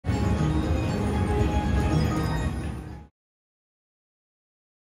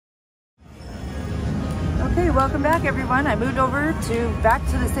welcome back everyone. I moved over back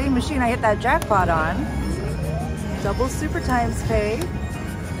to the same machine I hit that jackpot on. Double super times pay.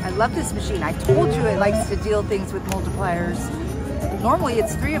 I love this machine. I told you it likes to deal things with multipliers. Normally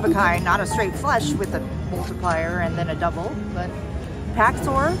it's 3 of a kind, not a straight flush with a multiplier and then a double. But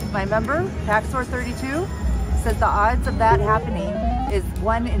Paxor, my member, Paxor 32, says the odds of that happening is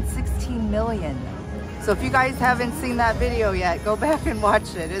 1 in 16 million. So if you guys haven't seen that video yet, go back and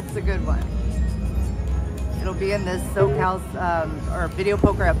watch it. It's a good one. It'll be in this SoCal's or Video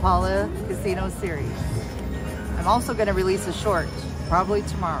Poker at Paula Casino series. I'm also going to release a short, probably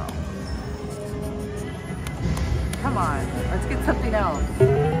tomorrow. Come on, let's get something else.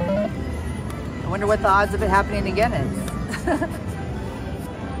 I wonder what the odds of it happening again is.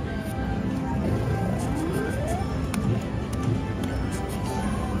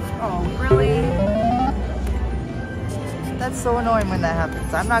 Oh, really? That's so annoying when that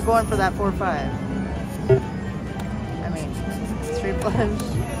happens. I'm not going for that 4-5. I mean, straight flush.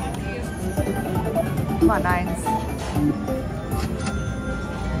 Come on, 9s.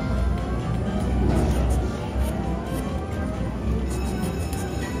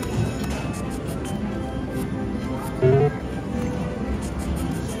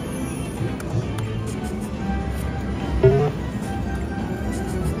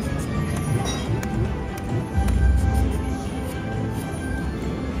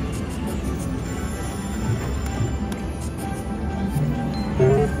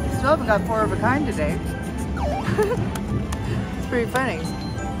 Still haven't got 4 of a kind today. It's pretty funny.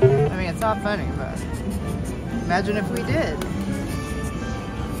 I mean, it's not funny, but imagine if we did.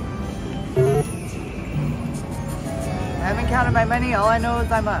 I haven't counted my money. All I know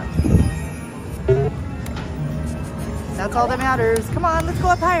is I'm up. That's all that matters. Come on, let's go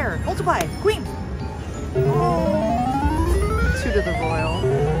up higher. Multiply. Queen. Oh, 2 to the royal.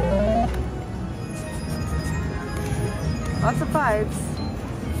 Lots of 5s.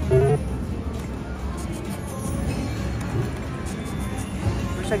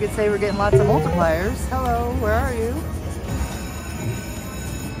 Wish I could say we're getting lots of multipliers. Hello, where are you?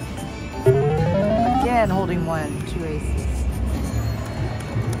 Again, holding 1, 2 aces.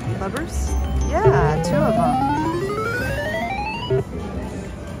 Clubbers? Yeah, 2 of them.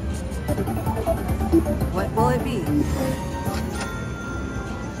 What will it be?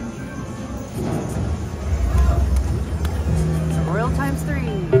 Royal times 3.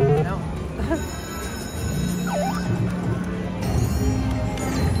 No.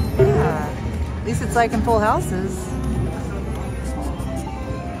 Yeah. At least it's like in full houses.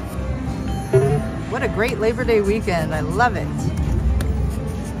 What a great Labor Day weekend. I love it.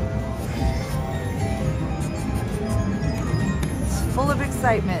 It's full of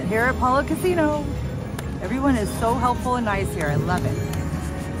excitement here at Paula Casino. Everyone is so helpful and nice here. I love it.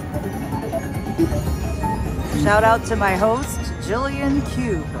 Shout out to my host, Jillian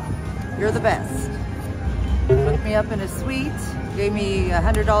Cube. You're the best. Hooked me up in a suite, gave me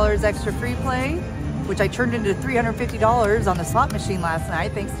 $100 extra free play, which I turned into $350 on the slot machine last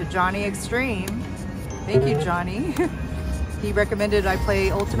night, thanks to Johnny Extreme. Thank you, Johnny. He recommended I play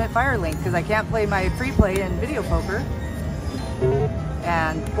Ultimate Firelink because I can't play my free play in video poker.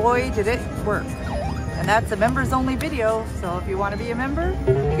 And boy, did it work. And that's a members only video, so if you want to be a member,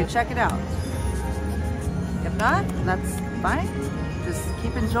 you can check it out. If not, that's fine. Just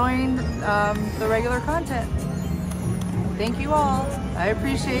keep enjoying the regular content. Thank you all. I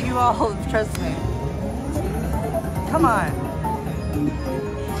appreciate you all. Trust me. Come on.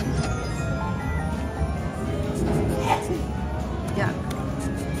 Yeah.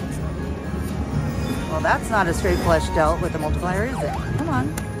 Well, that's not a straight flush dealt with a multiplier, is it? Come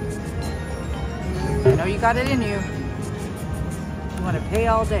on. I know you got it in you. You want to pay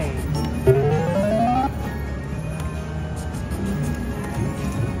all day.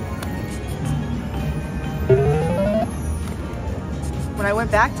 When I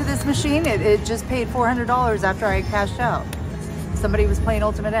went back to this machine, it just paid $400 after I cashed out. Somebody was playing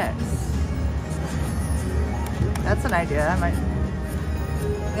Ultimate X. That's an idea. I might,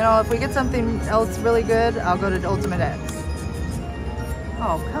 you know, if we get something else really good, I'll go to Ultimate X.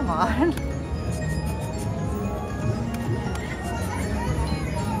 Oh, come on.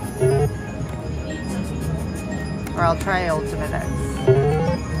 Or I'll try Ultimate X.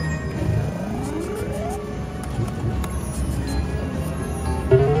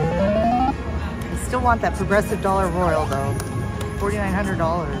 Still want that progressive dollar royal though.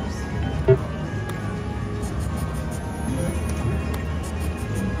 $4,900.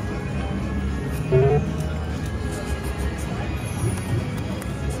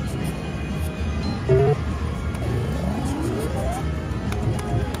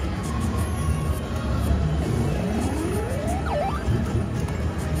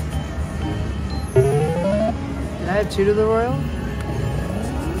 Add 2 to the royal.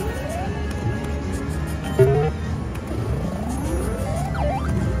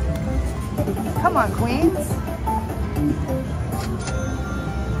 Come on, queens.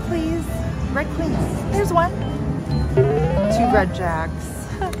 Please. Red queens. There's one. 2 red jacks.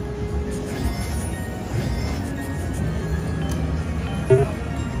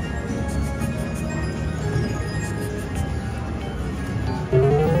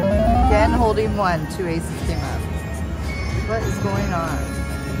 Again, holding 1. 2 aces came up. What is going on?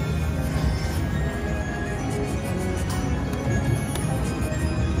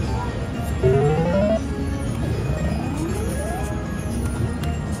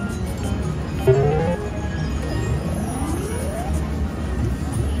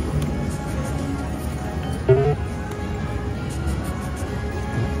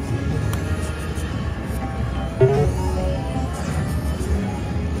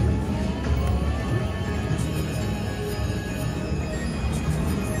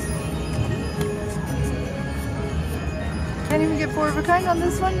 Can't even get 4 of a kind on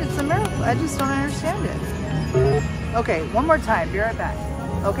this one. It's a miracle. I just don't understand it. Okay, one more time. Be right back.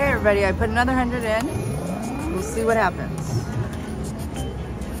 Okay, everybody, I put another 100 in. We'll see what happens.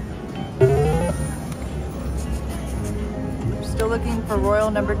 We're still looking for Royal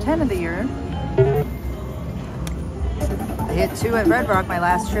number 10 of the year. I hit 2 at Red Rock my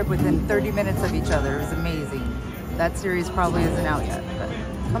last trip within 30 minutes of each other. It was amazing. That series probably isn't out yet, but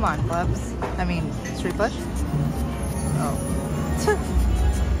come on, clubs. I mean, straight flush. Oh.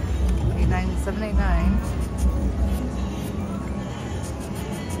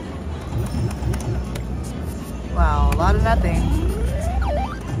 89789. Wow, a lot of nothing.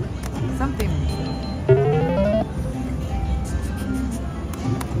 Something.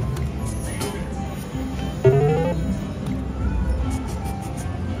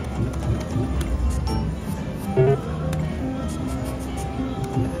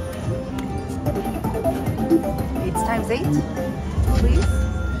 Eights times 8, please.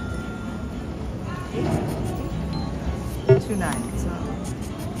 8. 2 9s.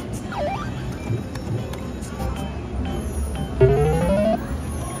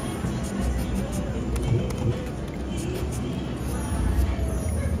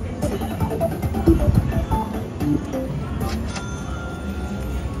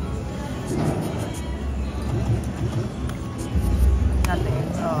 Nothing.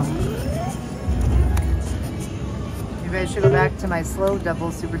 Oh. Maybe I should go back to my slow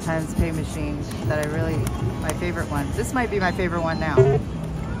double super times pay machine that I really, my favorite one. This might be my favorite one now. I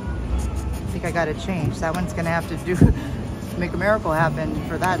think I got to change. That one's going to have to make a miracle happen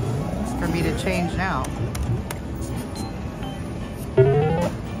for that, for me to change now.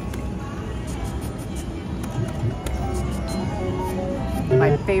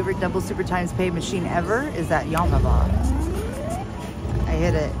 My favorite double super times pay machine ever is that Yamava. I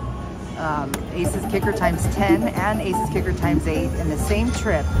hit it. Aces kicker times 10 and aces kicker times 8 in the same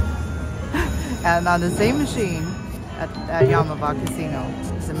trip and on the same machine at Yamava Casino.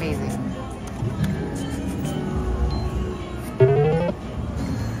 It's amazing.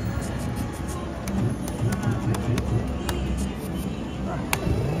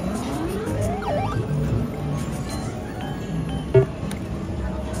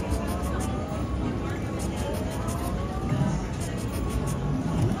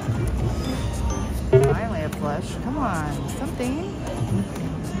 Finally a flush. Come on, something.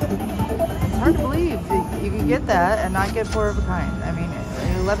 It's hard to believe that you can get that and not get 4 of a kind. I mean,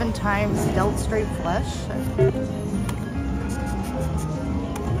 11 times dealt straight flush.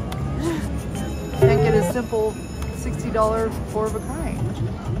 Can't get a simple $60 4 of a kind.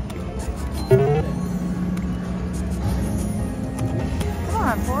 Come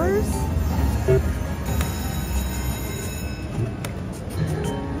on, 4s.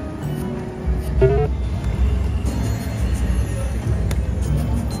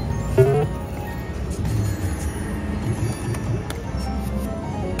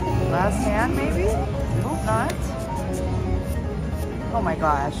 Last hand, maybe? Hope not. Oh my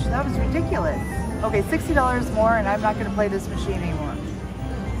gosh, that was ridiculous. Okay, $60 more and I'm not gonna play this machine anymore.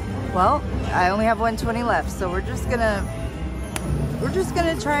 Well, I only have 120 left, so we're just gonna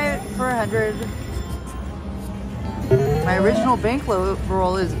try it for 100. My original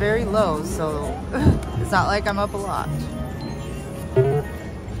bankroll is very low, so it's not like I'm up a lot.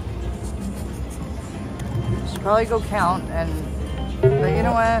 Should probably go count, but you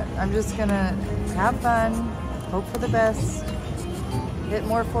know what? I'm just gonna have fun, hope for the best, hit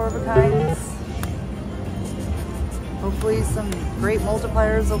more 4 of a kinds. Hopefully some great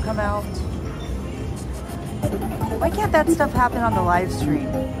multipliers will come out. Why can't that stuff happen on the live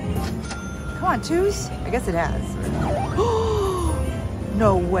stream? Come on, twos. I guess it has.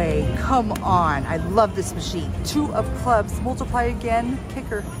 No way. Come on. I love this machine. 2 of clubs. Multiply again.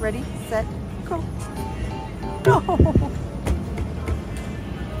 Kicker. Ready, set, go. No.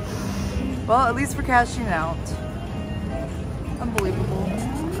 Well, at least we're cashing out. Unbelievable.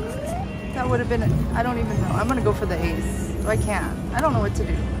 That would have been, I don't even know. I'm going to go for the ace. I can't. I don't know what to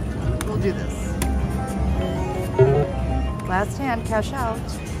do. We'll do this. Last hand, cash out.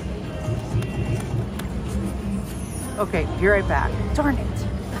 Okay, be right back. Darn it.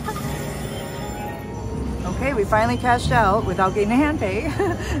 Okay, we finally cashed out without getting a hand pay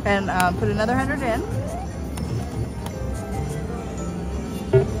and put another 100 in.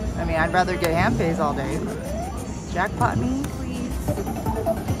 I mean, I'd rather get hand pays all day. Jackpot me, please.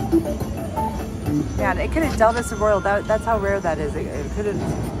 Man, it could have dealt us a royal. That's how rare that is. It could have.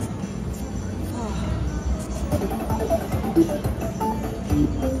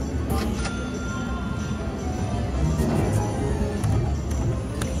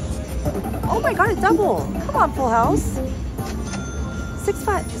 Oh my god, a double. Come on, full house. 6,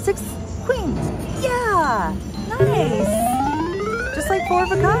 5, 6, queen. Yeah, nice. Just like 4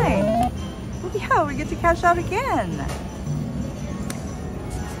 of a kind. Well, yeah, we get to cash out again.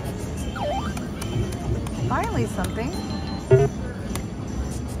 Finally something.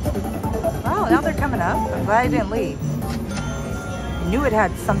 Wow, now they're coming up. I'm glad I didn't leave. I knew it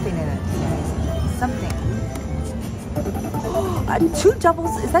had something in it. Something. 2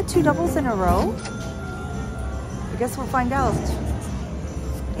 doubles. Is that 2 doubles in a row? I guess we'll find out.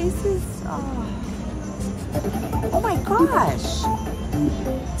 Aces. Oh my gosh.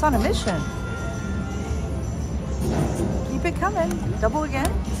 It's on a mission. Keep it coming. Double again?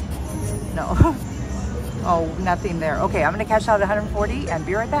 No. Oh, nothing there. Okay, I'm going to cash out 140 and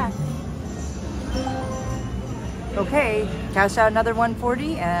be right back. Okay, cash out another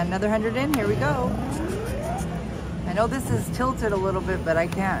 140 and another 100 in. Here we go. I know this is tilted a little bit, but I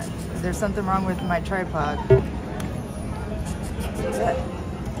can't. There's something wrong with my tripod.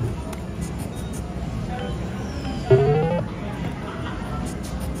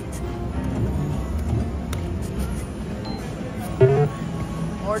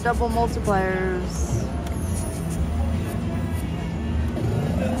 More double multipliers.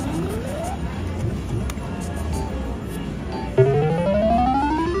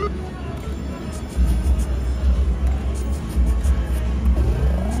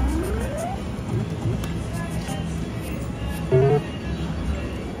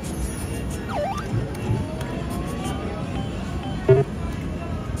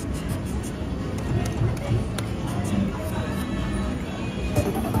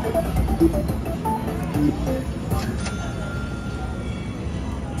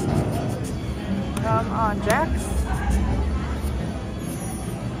 Come on, jacks.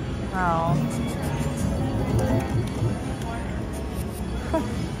 Oh.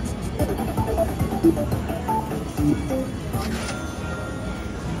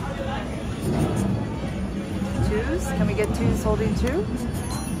 Twos. Can we get twos holding 2?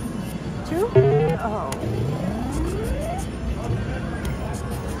 2? Oh.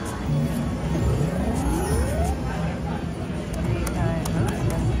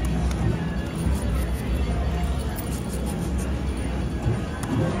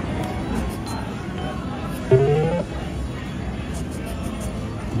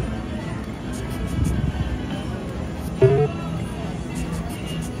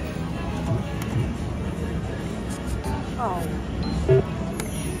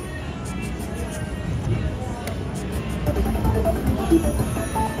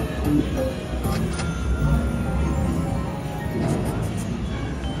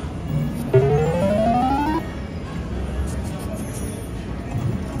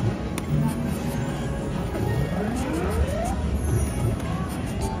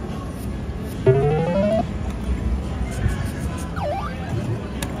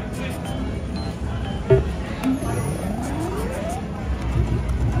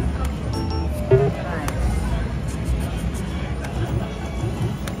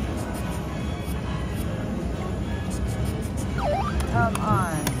 Come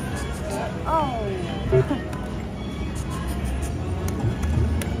on. Oh.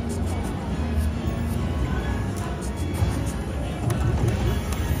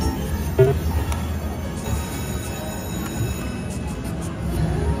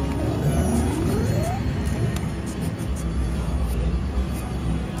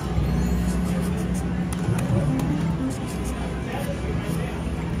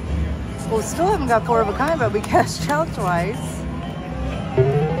 Well, still haven't got 4 of a kind, but we cashed out twice.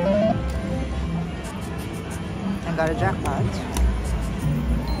 And got a jackpot.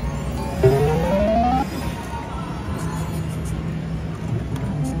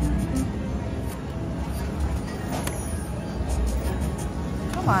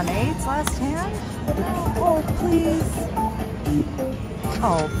 Come on, 8s, last hand. Oh, please.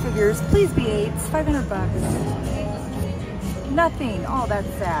 Oh, figures, please be 8s, 500 bucks. Nothing. Oh, that's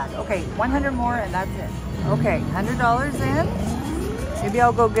sad. Okay, 100 more and that's it. Okay, $100 in. Maybe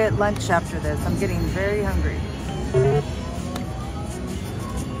I'll go get lunch after this. I'm getting very hungry.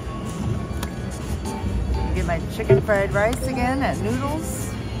 Get my chicken fried rice again at Noodles.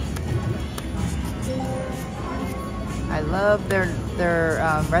 I love their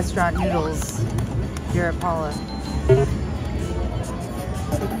restaurant noodles here at Paula.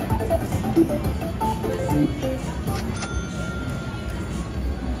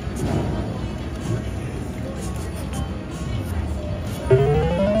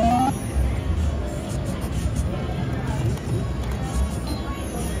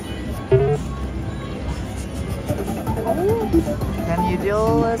 Can you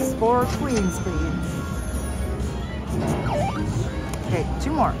deal us 4 queens, please? Okay,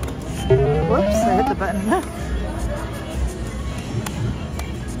 2 more. Whoops, I hit the button.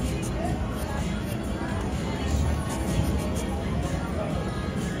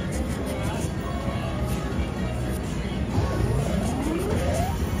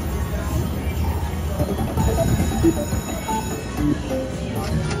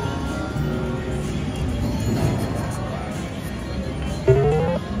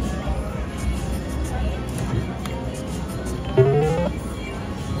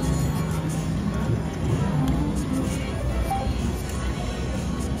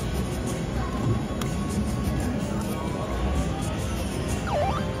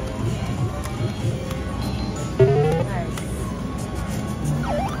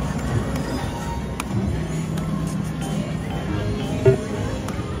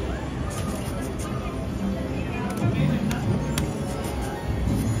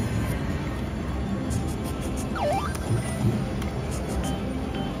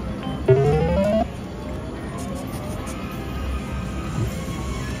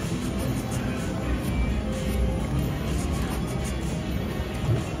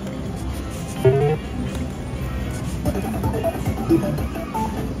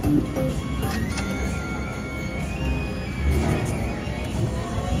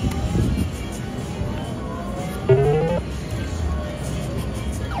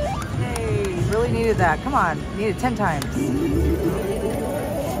 Needed that. Come on, needed 10 times. I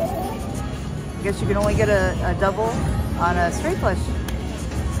guess you can only get a double on a straight flush.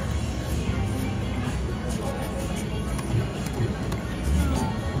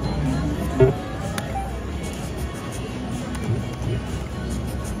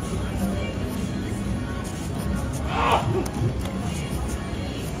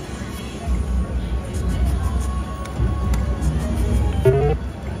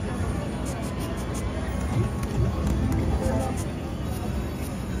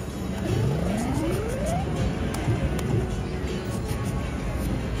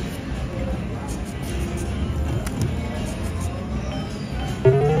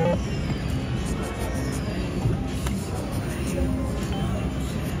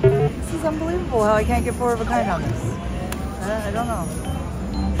 It's unbelievable how I can't get 4 of a kind on this. I don't know.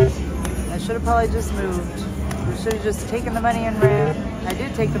 I should have probably just moved. I should have just taken the money and ran. I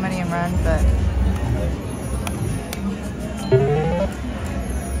did take the money and run, but...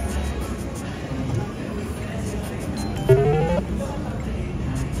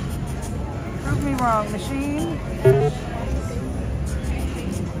 Prove me wrong, machine.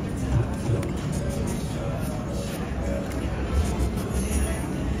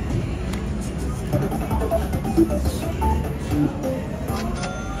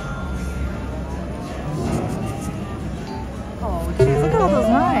 Oh, geez, look at all those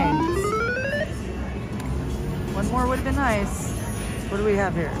 9s. 1 more would have been nice. What do we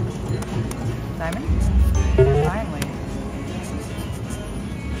have here? Diamond? Finally.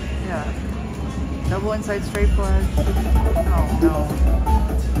 Yeah. Double inside straight flush. Oh, no.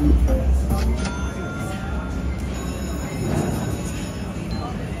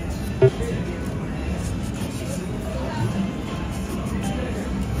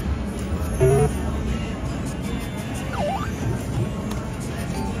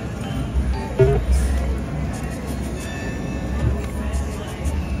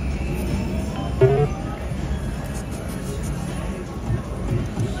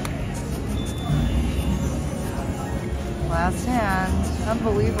 Last hand.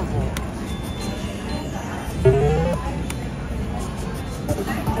 Unbelievable.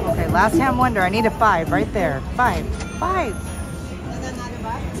 Okay, last hand wonder. I need a 5 right there. 5. 5.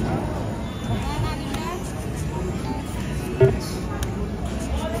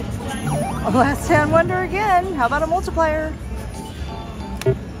 Last hand wonder again. How about a multiplier?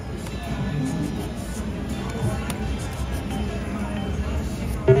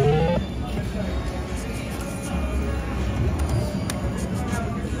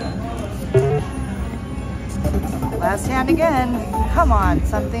 Last hand again. Come on,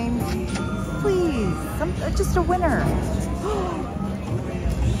 something. Please, just a winner.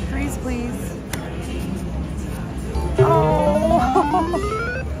 Threes, please. Oh.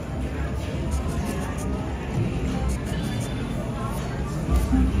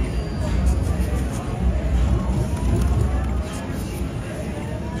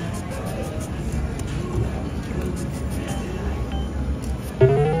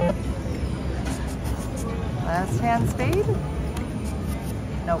 Last hand spade?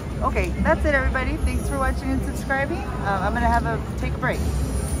 Nope. Okay, that's it everybody. Thanks for watching and subscribing. I'm gonna take a break.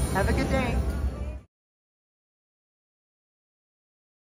 Have a good day.